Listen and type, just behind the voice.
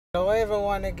Hello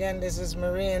everyone, again this is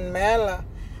Marine Mela.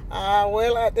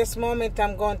 Well, at this moment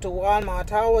I'm going to Walmart.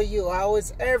 How are you? How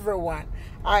is everyone?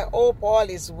 I hope all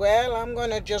is well. I'm going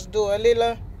to just do a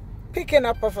little picking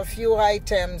up of a few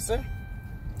items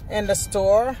in the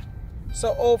store.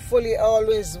 So hopefully all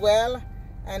is well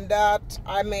and that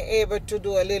I may able to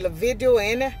do a little video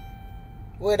in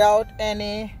without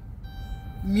any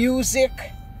music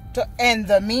to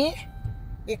end me.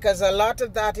 Because a lot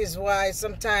of that is why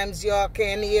sometimes y'all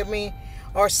can't hear me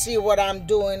or see what I'm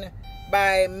doing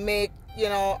by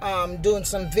doing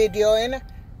some videoing.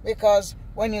 Because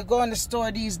when you go in the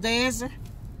store these days,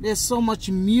 there's so much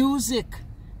music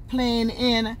playing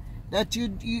in that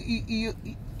you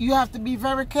have to be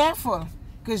very careful,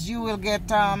 because you will get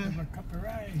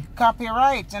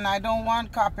copyright, and I don't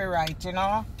want copyright,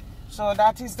 So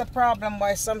that is the problem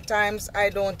why sometimes I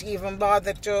don't even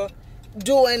bother to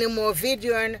do any more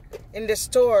videoing in the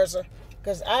stores,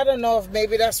 because I don't know if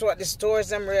maybe that's what the stores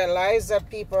them realize, that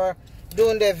people are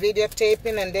doing their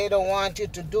videotaping and they don't want you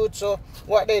to do it. So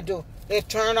what they do, they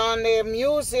turn on their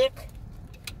music.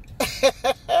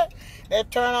 They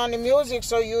turn on the music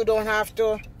so you don't have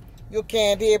to, you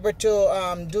can't be able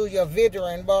to do your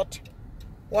videoing. But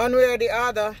one way or the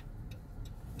other,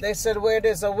 they said where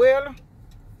there's a will,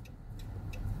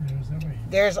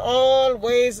 there's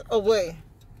always a way.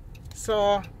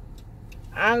 So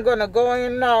I'm gonna go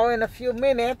in now in a few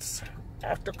minutes. I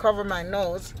have to cover my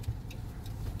nose.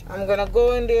 I'm gonna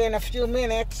go in there in a few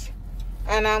minutes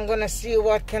and I'm gonna see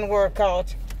what can work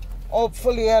out.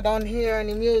 Hopefully I don't hear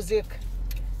any music,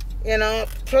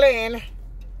 playing,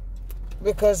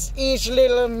 because each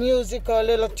little music or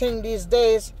little thing these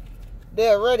days,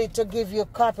 they're ready to give you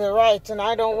copyright, and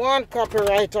I don't want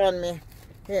copyright on me.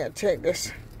 Here, take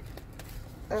this.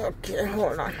 Okay,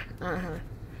 hold on.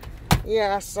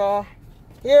 Yeah, so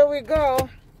here we go.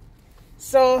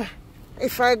 So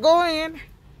if I go in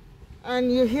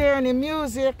and you hear any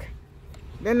music,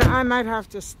 then I might have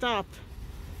to stop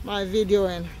my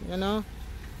videoing,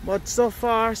 But so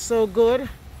far, so good.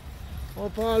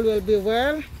 Hope all will be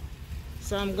well.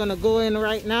 So I'm gonna go in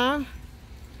right now,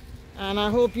 and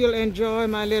I hope you'll enjoy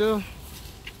my little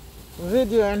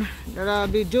videoing that I'll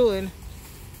be doing.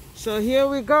 So here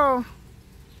we go.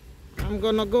 I'm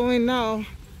gonna go in now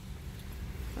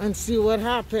and see what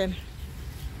happened.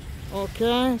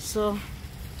 Okay, so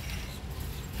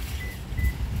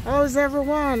how's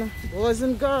everyone, boys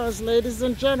and girls, ladies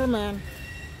and gentlemen,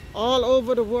 all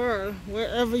over the world,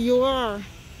 wherever you are?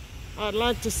 I'd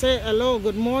like to say hello,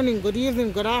 good morning, good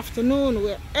evening, good afternoon,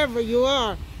 wherever you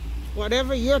are,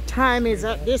 whatever your time is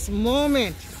at this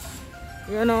moment.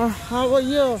 How are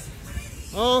you?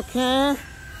 Okay,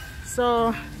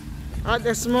 so at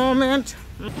this moment,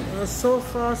 so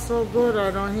far so good.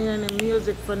 I don't hear any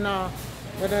music for now,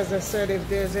 but as I said, if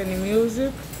there's any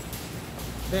music,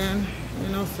 then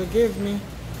forgive me,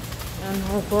 and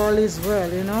hope all is well.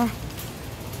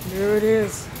 There it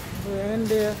is. We're in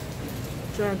there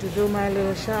trying to do my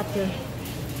little shopping.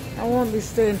 I won't be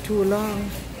staying too long.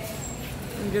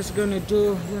 I'm just gonna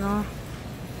do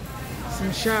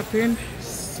some shopping,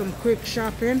 some quick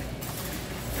shopping,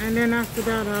 and then after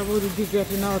that I will be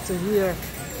getting out of here.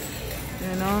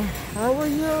 How are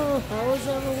you? How is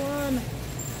everyone?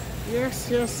 Yes.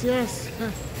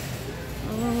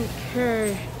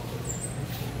 Okay.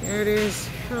 There it is.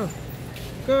 Oh,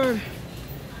 good.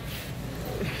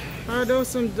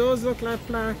 Those look like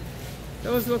plant.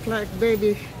 Those look like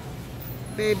baby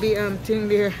thing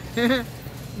there.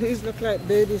 These look like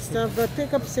baby stuff, but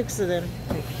pick up 6 of them.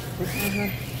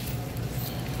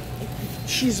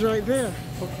 She's right there.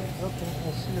 Okay, I'll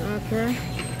see her. Okay.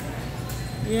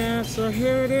 Yeah, so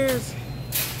here it is.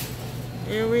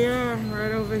 Here we are,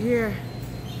 right over here.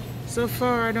 So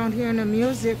far I don't hear no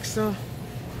music, so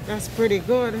that's pretty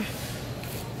good.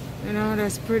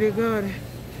 That's pretty good.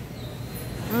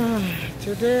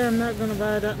 Today I'm not gonna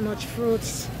buy that much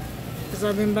fruits, because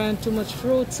I've been buying too much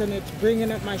fruits and it's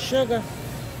bringing up my sugar,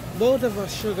 both of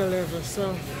us sugar levels.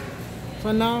 So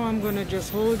for now I'm gonna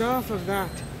just hold off of that.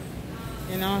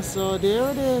 So there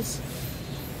it is.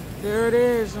 There it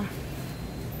is.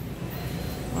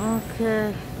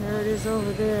 Okay, there it is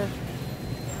over there.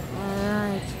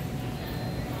 Alright.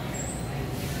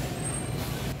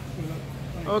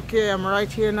 Okay, I'm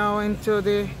right here now into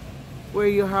where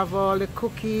you have all the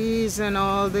cookies and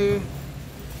all the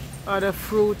other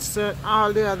fruits and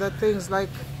all the other things like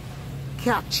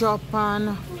ketchup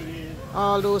and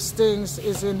all those things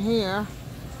is in here.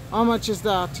 How much is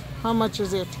that? How much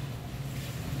is it?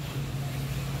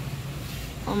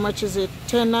 How much is it?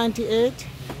 $10.98.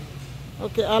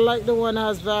 Okay, I like the one that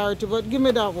has variety, but give me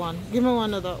that one. Give me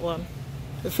one of that one.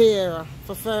 The Fiera.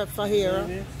 for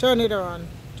here. Turn it around.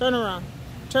 Turn around.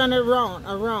 Turn it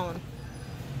around.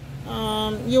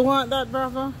 You want that,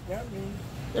 brother? Yeah,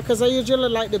 because I usually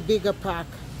like the bigger pack.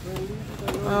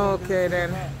 Okay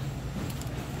then.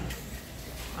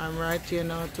 I'm right here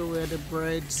now to where the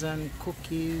breads and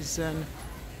cookies and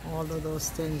all of those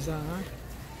things are.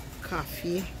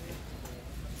 Coffee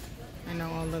and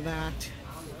all of that.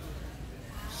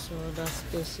 So that's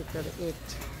basically it.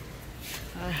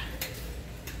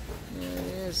 There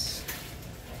it is.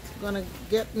 Gonna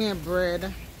get me a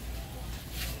bread.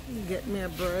 Get me a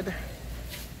bread.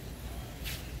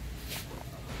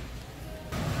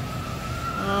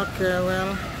 Okay,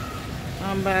 well,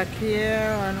 I'm back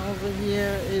here, and over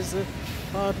here is the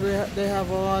part where they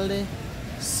have all the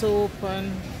soap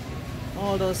and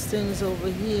all those things over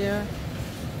here.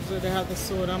 So they have the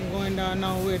soda. I'm going down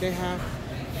now where they have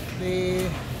the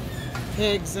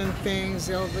eggs and things.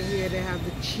 Over here they have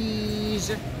the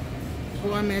cheese.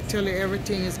 Boy, I may tell you,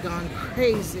 everything has gone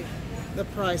crazy. The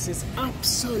price is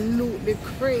absolutely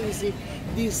crazy.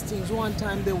 These things, one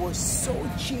time they were so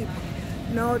cheap.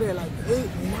 Now they're like $8,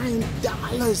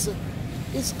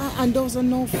 $9. And those are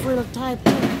no frill type.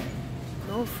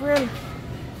 No frill.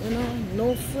 You know,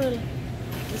 no frill.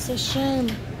 It's a shame.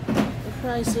 The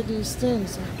price of these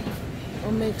things.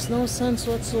 It makes no sense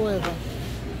whatsoever.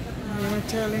 I'm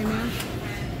telling you,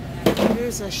 it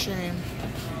is a shame.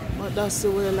 But that's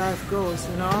the way life goes,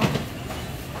 you know.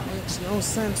 Makes no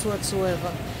sense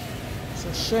whatsoever. It's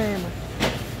a shame.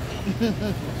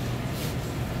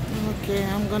 Okay,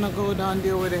 I'm gonna go down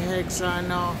there where the eggs are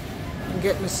now and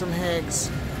get me some eggs.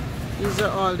 These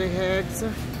are all the eggs.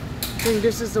 I think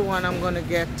this is the one I'm gonna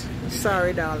get.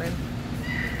 Sorry, darling.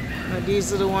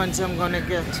 These are the ones I'm gonna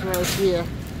get right here.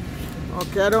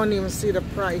 Okay, I don't even see the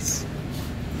price.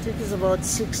 I think it's about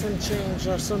 6 and change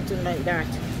or something like that.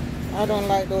 I don't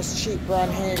like those cheap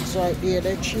brand eggs right there.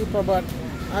 They're cheaper, but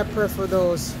I prefer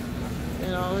those. You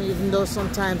know, even though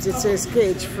sometimes it says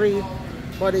cage free,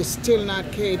 but it's still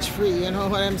not cage free. You know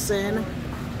what I'm saying?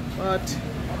 But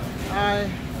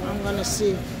I'm gonna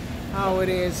see how it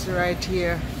is right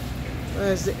here.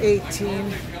 There's the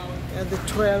 18 and the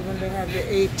 12, and they have the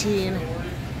 18.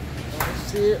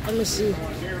 See, let me see.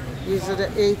 These are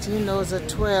the 18. Those are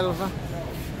 12.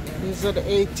 These are the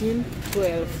 18,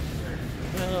 12.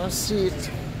 I don't see it.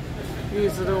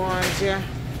 These are the ones, yeah.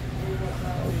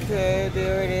 Okay,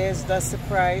 there it is. That's the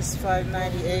price,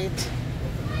 $5.98.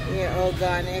 Yeah,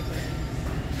 organic.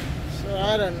 So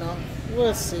I don't know.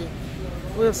 We'll see.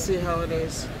 We'll see how it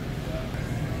is.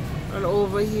 And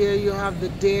over here you have the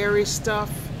dairy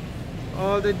stuff,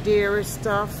 all the dairy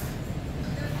stuff,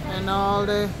 and all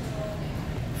the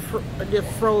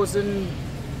frozen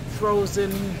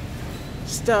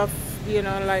stuff. You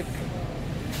know, like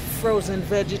frozen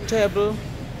vegetable.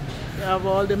 You have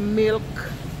all the milk,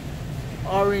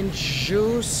 orange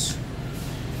juice,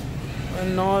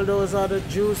 and all those other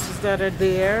juices that are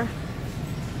there.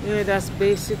 Yeah, that's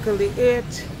basically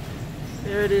it.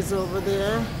 There it is over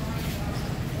there.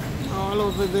 All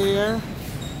over there.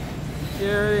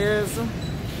 There it is.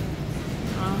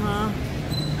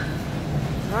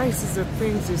 Prices of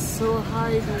things is so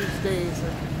high these days.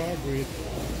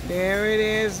 There it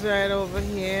is right over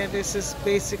here. This is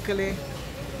basically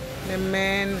the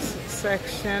men's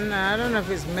section. I don't know if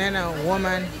it's men or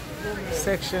woman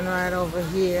section right over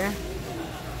here.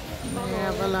 They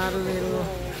have a lot of little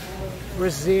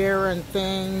brassiere and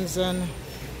things, and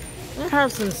they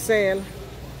have some sale.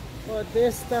 But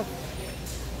this stuff,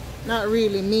 not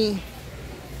really me.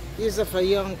 These are for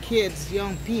young kids,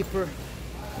 young people,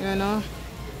 you know.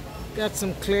 Got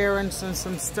some clearance and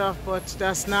some stuff, but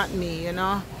that's not me, you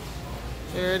know.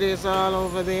 There it is all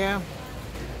over there,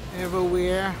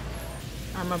 everywhere.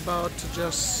 I'm about to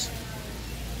just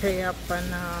pay up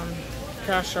and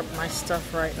cash up my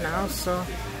stuff right now. So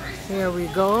here we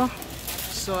go.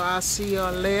 So I'll see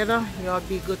y'all later. Y'all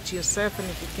be good to yourself, and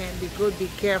if you can't be good, be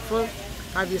careful.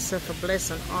 Have yourself a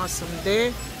blessed and awesome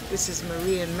day. This is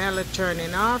Marie and Mela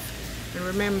turning off. And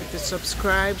remember to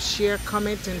subscribe, share,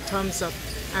 comment, and thumbs up.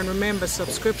 And remember,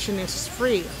 subscription is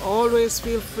free. Always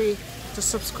feel free to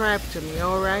subscribe to me,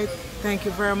 all right? Thank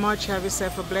you very much. Have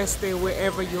yourself a blessed day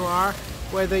wherever you are.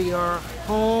 Whether you're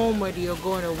home, whether you're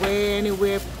going away,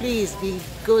 anywhere, please be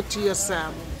good to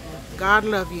yourself. God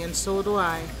love you, and so do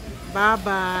I.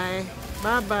 Bye-bye.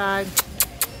 Bye-bye.